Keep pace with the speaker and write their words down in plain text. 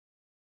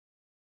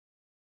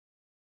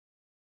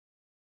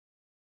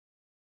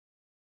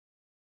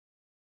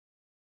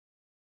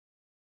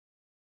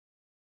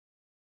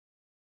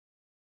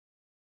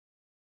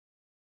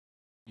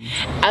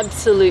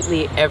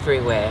Absolutely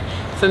everywhere.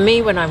 For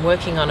me, when I'm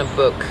working on a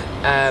book,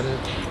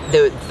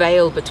 the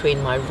veil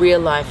between my real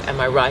life and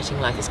my writing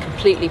life is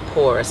completely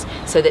porous,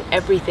 so that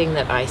everything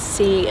that I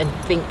see and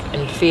think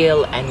and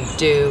feel and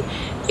do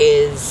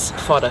is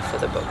fodder for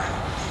the book.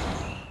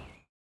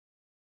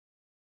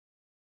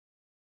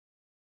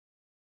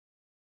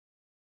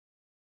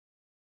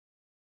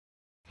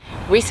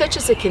 Research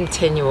is a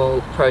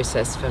continual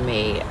process for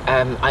me.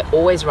 I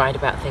always write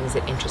about things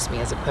that interest me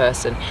as a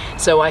person,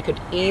 so I could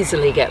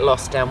easily get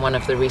lost down one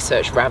of the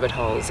research rabbit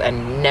holes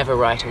and never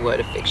write a word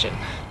of fiction.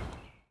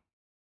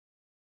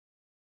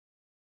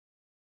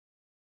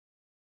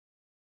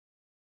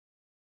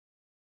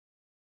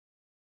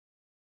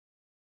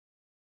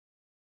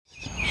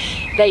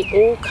 They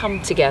all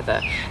come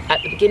together.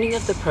 At the beginning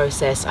of the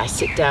process, I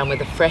sit down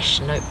with a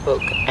fresh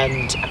notebook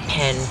and a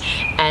pen,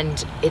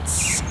 and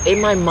it's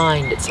in my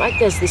mind, it's like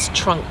there's this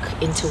trunk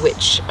into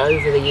which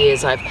over the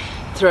years I've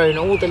thrown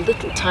all the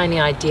little tiny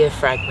idea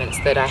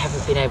fragments that I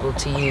haven't been able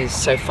to use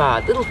so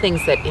far, little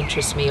things that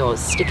interest me or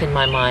stick in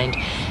my mind.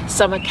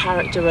 Some are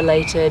character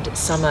related,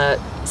 some are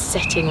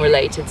setting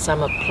related,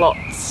 some are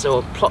plots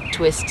or plot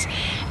twists,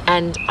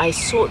 and I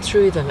sort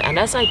through them, and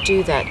as I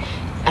do that,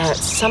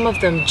 some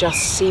of them just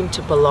seem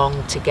to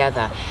belong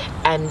together,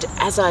 and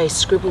as I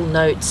scribble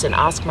notes and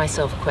ask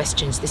myself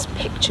questions, this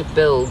picture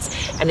builds,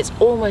 and it's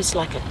almost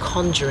like a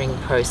conjuring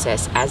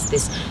process as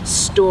this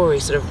story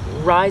sort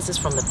of rises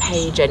from the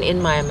page and in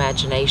my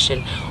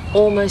imagination,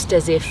 almost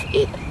as if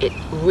it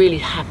really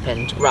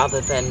happened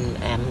rather than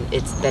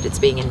it's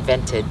being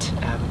invented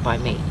by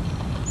me.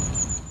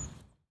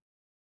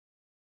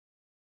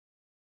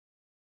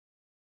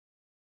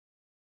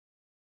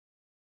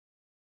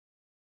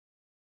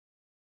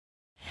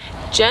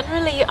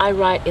 Generally, I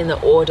write in the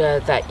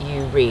order that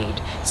you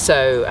read,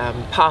 so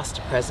past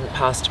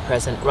to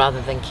present,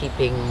 rather than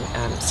keeping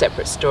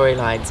separate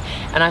storylines.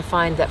 And I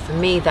find that for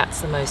me,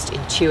 that's the most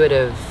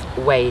intuitive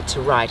way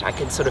to write. I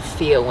can sort of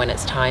feel when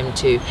it's time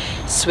to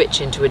switch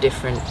into a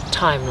different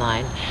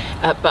timeline.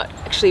 But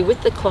actually,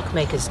 with The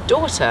Clockmaker's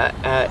Daughter,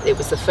 it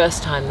was the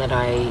first time that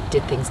I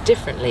did things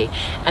differently.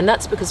 And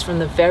that's because from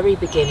the very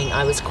beginning,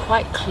 I was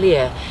quite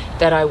clear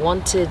that I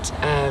wanted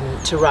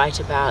to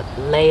write about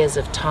layers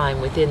of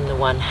time within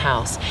the one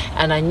house,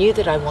 and I knew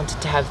that I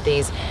wanted to have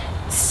these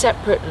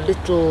separate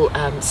little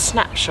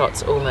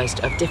snapshots almost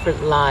of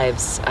different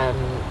lives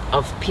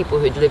of people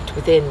who'd lived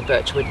within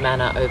Birchwood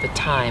Manor over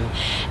time.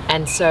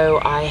 And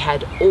so I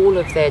had all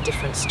of their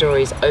different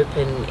stories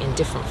open in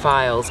different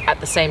files at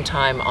the same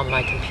time on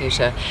my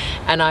computer,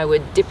 and I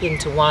would dip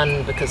into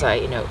one because I,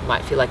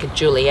 might feel like a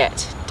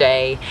Juliet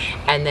day,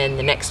 and then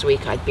the next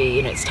week I'd be,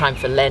 it's time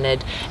for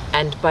Leonard.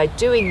 And by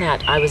doing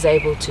that, I was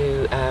able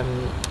to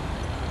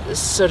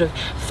sort of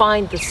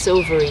find the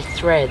silvery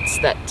threads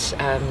that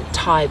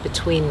tie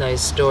between those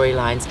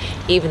storylines,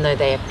 even though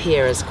they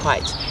appear as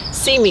quite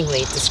seemingly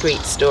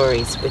discrete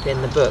stories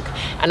within the book.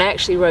 And I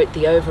actually wrote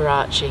the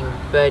overarching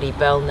Birdie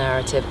Bell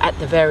narrative at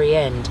the very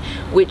end,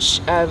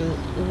 which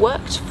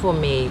worked for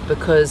me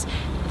because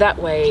that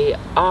way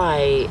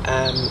I,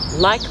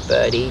 like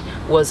Birdie,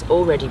 was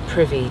already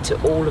privy to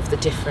all of the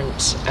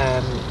different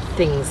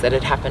things that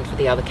had happened for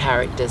the other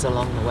characters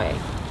along the way.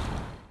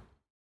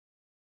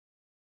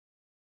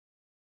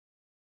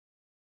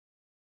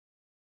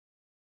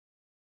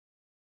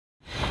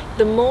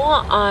 The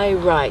more I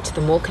write,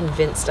 the more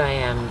convinced I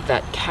am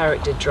that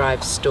character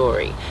drives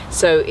story.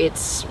 So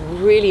it's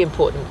really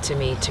important to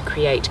me to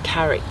create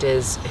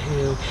characters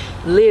who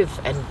live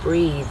and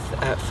breathe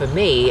for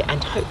me,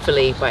 and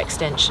hopefully by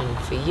extension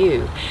for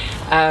you.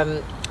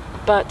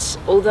 But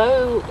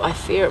although I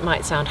fear it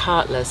might sound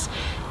heartless,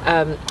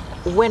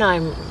 when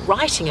I'm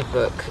writing a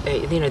book,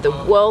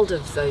 the world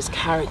of those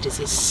characters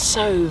is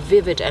so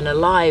vivid and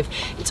alive.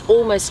 It's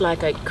almost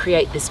like I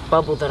create this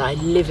bubble that I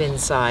live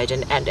inside,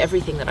 and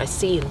everything that I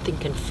see and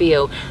think and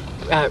feel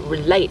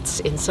relates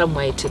in some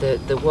way to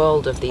the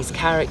world of these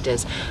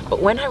characters.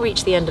 But when I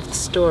reach the end of the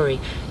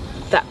story,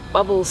 that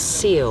bubble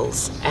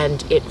seals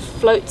and it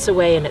floats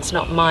away, and it's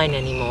not mine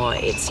anymore,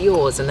 it's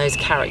yours, and those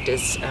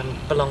characters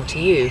belong to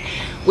you,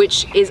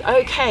 which is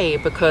okay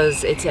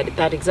because it's at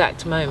that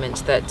exact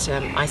moment that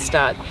I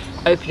start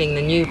opening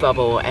the new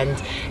bubble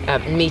and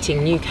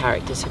meeting new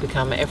characters who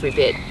become every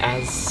bit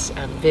as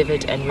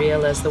vivid and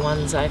real as the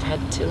ones I've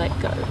had to let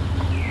go.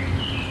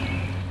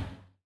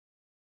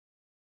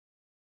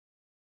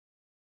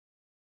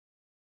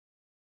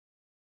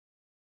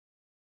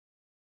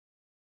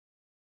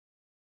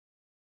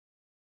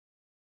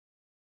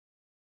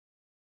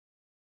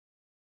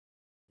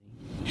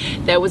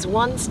 There was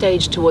one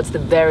stage towards the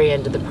very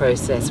end of the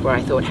process where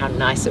I thought how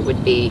nice it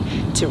would be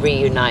to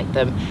reunite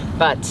them,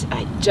 but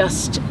I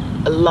just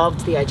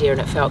loved the idea,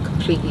 and it felt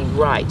completely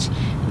right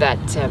that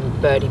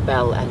Birdie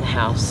Bell and the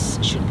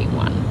house should be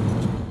one.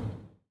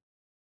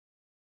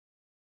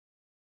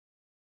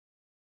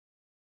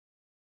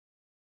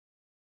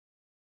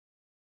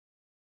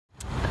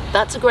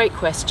 That's a great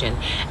question,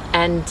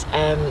 and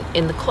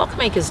in The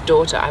Clockmaker's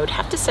Daughter, I would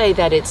have to say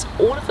that it's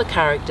all of the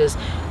characters,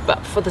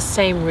 but for the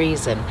same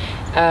reason.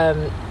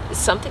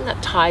 something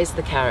that ties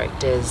the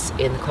characters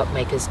in The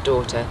Clockmaker's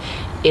Daughter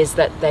is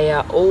that they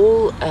are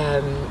all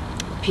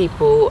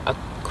people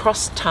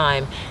across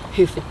time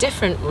who, for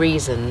different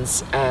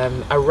reasons,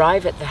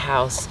 arrive at the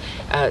house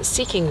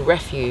seeking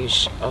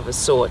refuge of a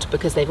sort,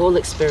 because they've all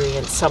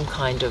experienced some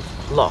kind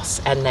of loss,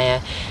 and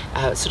they're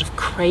sort of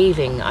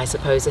craving, I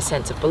suppose, a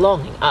sense of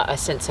belonging, a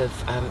sense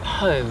of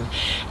home.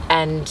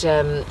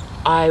 And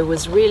I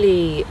was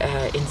really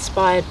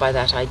inspired by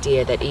that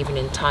idea that even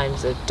in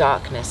times of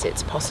darkness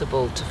it's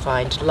possible to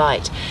find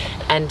light,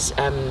 and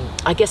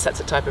I guess that's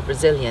a type of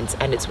resilience,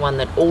 and it's one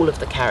that all of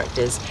the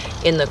characters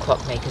in The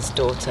Clockmaker's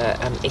Daughter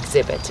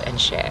exhibit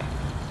and share.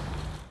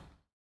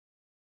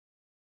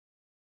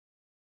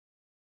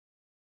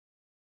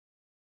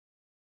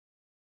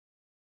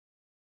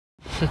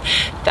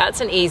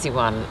 That's an easy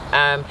one.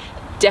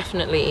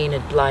 Definitely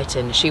Enid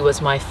Blyton. She was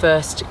my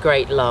first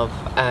great love.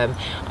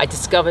 I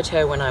discovered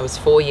her when I was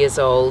 4 years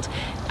old.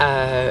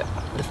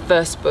 The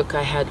first book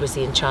I had was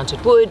The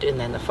Enchanted Wood, and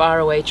then The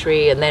Faraway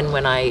Tree, and then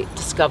when I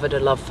discovered a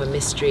love for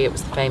mystery, it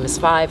was The Famous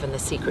Five and The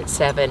Secret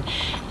Seven.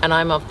 And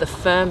I'm of the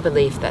firm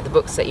belief that the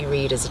books that you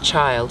read as a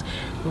child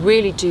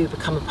really do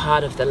become a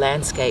part of the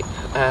landscape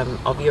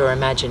of your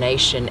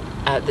imagination,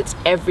 that's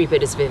every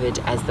bit as vivid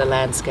as the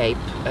landscape,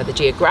 the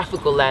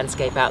geographical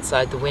landscape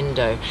outside the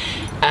window.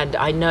 And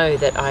I know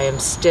that I am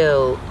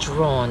still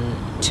drawn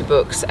to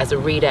books as a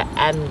reader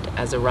and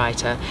as a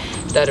writer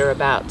that are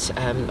about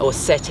or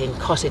set in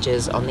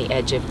cottages on the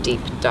edge of deep,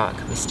 dark,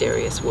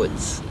 mysterious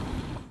woods.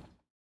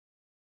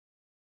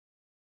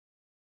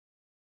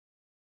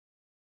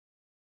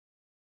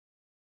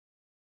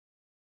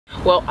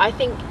 Well, I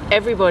think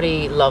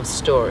everybody loves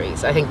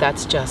stories. I think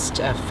that's just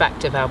a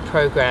fact of our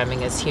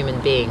programming as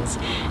human beings.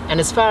 And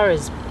as far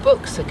as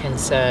books are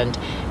concerned,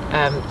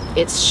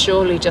 it's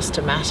surely just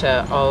a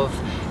matter of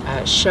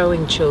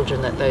showing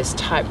children that those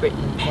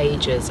typewritten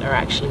pages are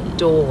actually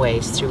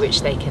doorways through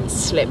which they can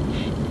slip,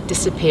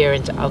 disappear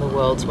into other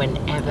worlds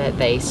whenever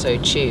they so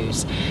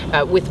choose.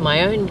 With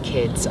my own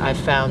kids, I've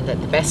found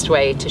that the best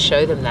way to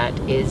show them that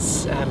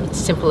is,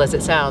 simple as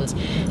it sounds,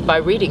 by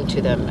reading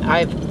to them.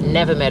 I've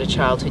never met a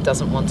child who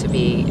doesn't want to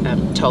be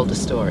told a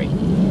story.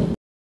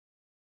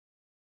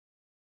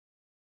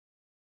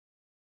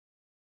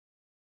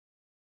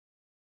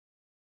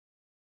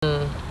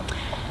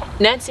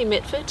 Nancy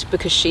Mitford,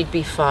 because she'd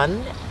be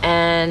fun,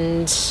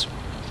 and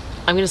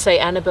I'm going to say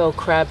Annabel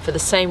Crabb for the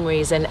same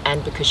reason,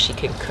 and because she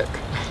can cook.